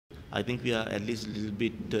I think we are at least a little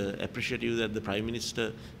bit appreciative that the Prime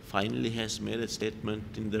Minister finally has made a statement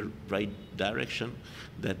in the right direction,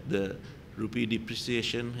 that the rupee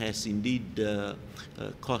depreciation has indeed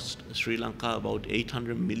cost Sri Lanka about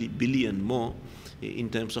 800 billion more in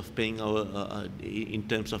terms of paying our in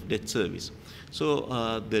terms of debt service. So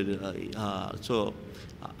so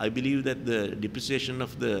I believe that the depreciation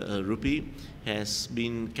of the rupee has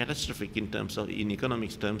been catastrophic in terms of, in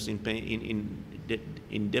economic terms, in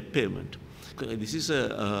debt payment. This is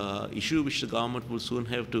a issue which the government will soon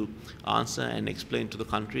have to answer and explain to the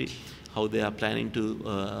country how they are planning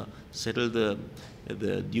to settle the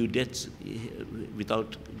due debts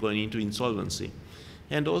without going into insolvency.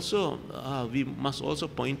 And also, we must also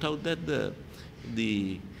point out that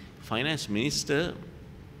the finance minister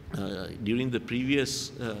during the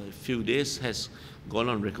previous few days has gone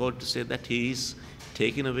on record to say that he is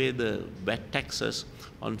taking away the VAT taxes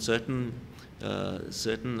on certain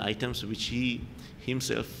items which he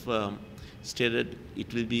himself stated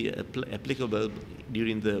it will be applicable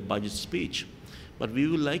during the budget speech. But we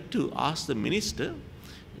would like to ask the minister,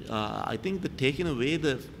 I think that taking away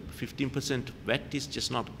the 15% VAT is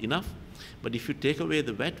just not enough. But if you take away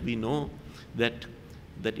the VAT, we know that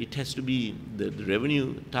it has to be, the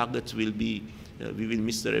revenue targets will be, we will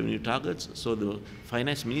miss the revenue targets. So the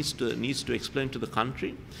finance minister needs to explain to the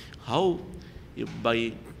country how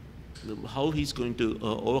he's going to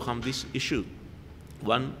overcome this issue.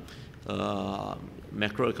 One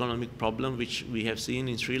macroeconomic problem which we have seen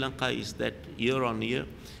in Sri Lanka is that year on year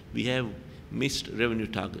we have missed revenue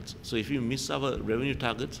targets. So if we miss our revenue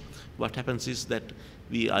targets, what happens is that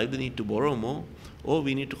we either need to borrow more or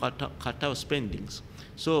we need to cut our spendings.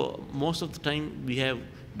 So most of the time we have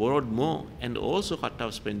borrowed more and also cut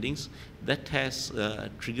our spendings. That has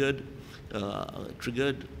triggered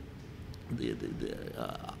the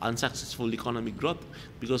unsuccessful economic growth,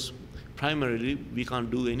 because primarily we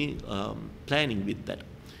can't do any planning with that.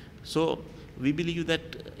 So we believe that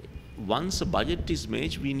once a budget is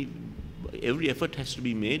made, every effort has to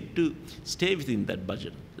be made to stay within that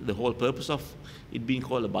budget. The whole purpose of it being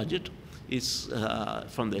called a budget is,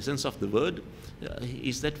 from the essence of the word,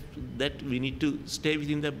 is that we need to stay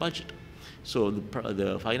within that budget. So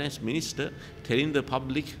the finance minister telling the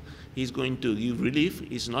public he's going to give relief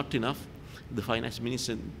is not enough. The finance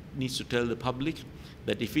minister needs to tell the public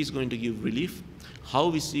that if he's going to give relief,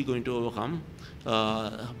 how is he going to overcome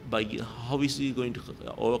how is he going to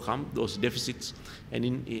overcome those deficits,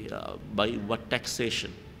 and by what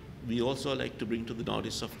taxation? We also like to bring to the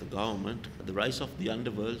notice of the government the rise of the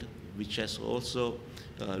underworld, which has also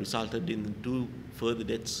resulted in 2 further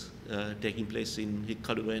deaths taking place in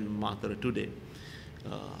Hikkaduwa and Mathura today.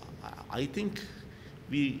 I think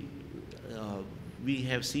we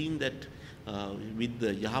have seen that with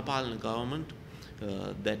the Yahapalana government,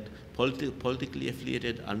 that politically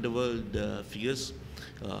affiliated underworld figures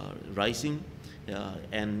rising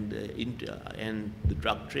and the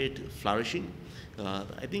drug trade flourishing.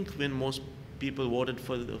 I think when most people voted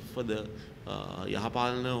for the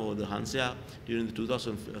Yahapalana or the Hansya during the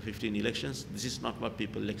 2015 elections, this is not what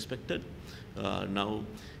people expected. Now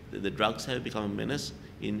the drugs have become a menace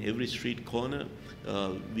in every street corner.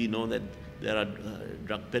 We know that there are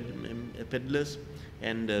drug peddlers,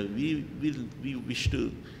 and we wish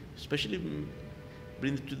to especially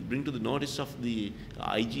bring to the notice of the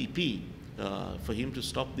IGP for him to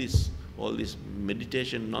stop all this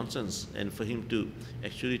meditation nonsense, and for him to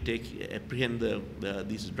actually apprehend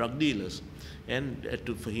these drug dealers, and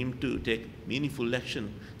for him to take meaningful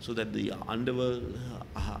action so that the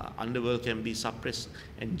underworld can be suppressed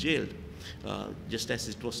and jailed, just as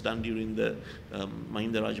it was done during the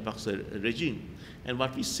Mahinda Rajapaksa regime. And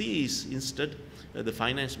what we see is instead the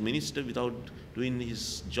finance minister, without doing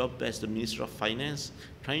his job as the Minister of Finance,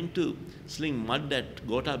 trying to sling mud at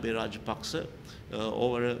Gotabaya Rajapaksa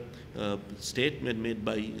over a statement made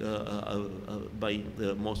by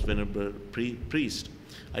the most venerable priest.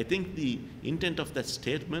 I think the intent of that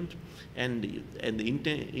statement and the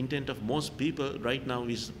intent of most people right now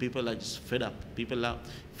is people are just fed up. People are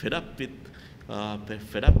fed up with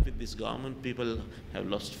this government. People have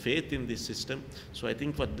lost faith in this system. So I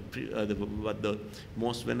think what the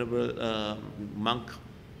most venerable monk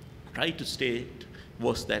tried to state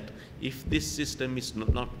was that if this system is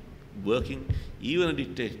not working, even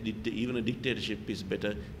a dictatorship is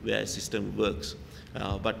better where a system works.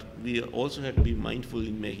 But we also have to be mindful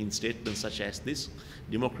in making statements such as this.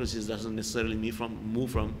 Democracy doesn't necessarily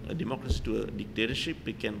move from a democracy to a dictatorship.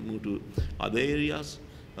 It can move to other areas,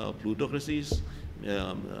 plutocracies,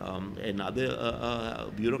 and other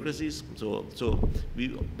bureaucracies.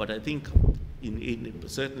 But I think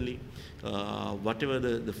certainly, whatever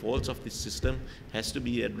the faults of this system has to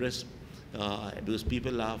be addressed, because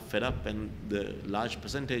people are fed up, and the large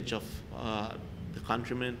percentage of the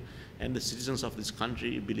countrymen and the citizens of this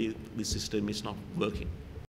country believe this system is not working.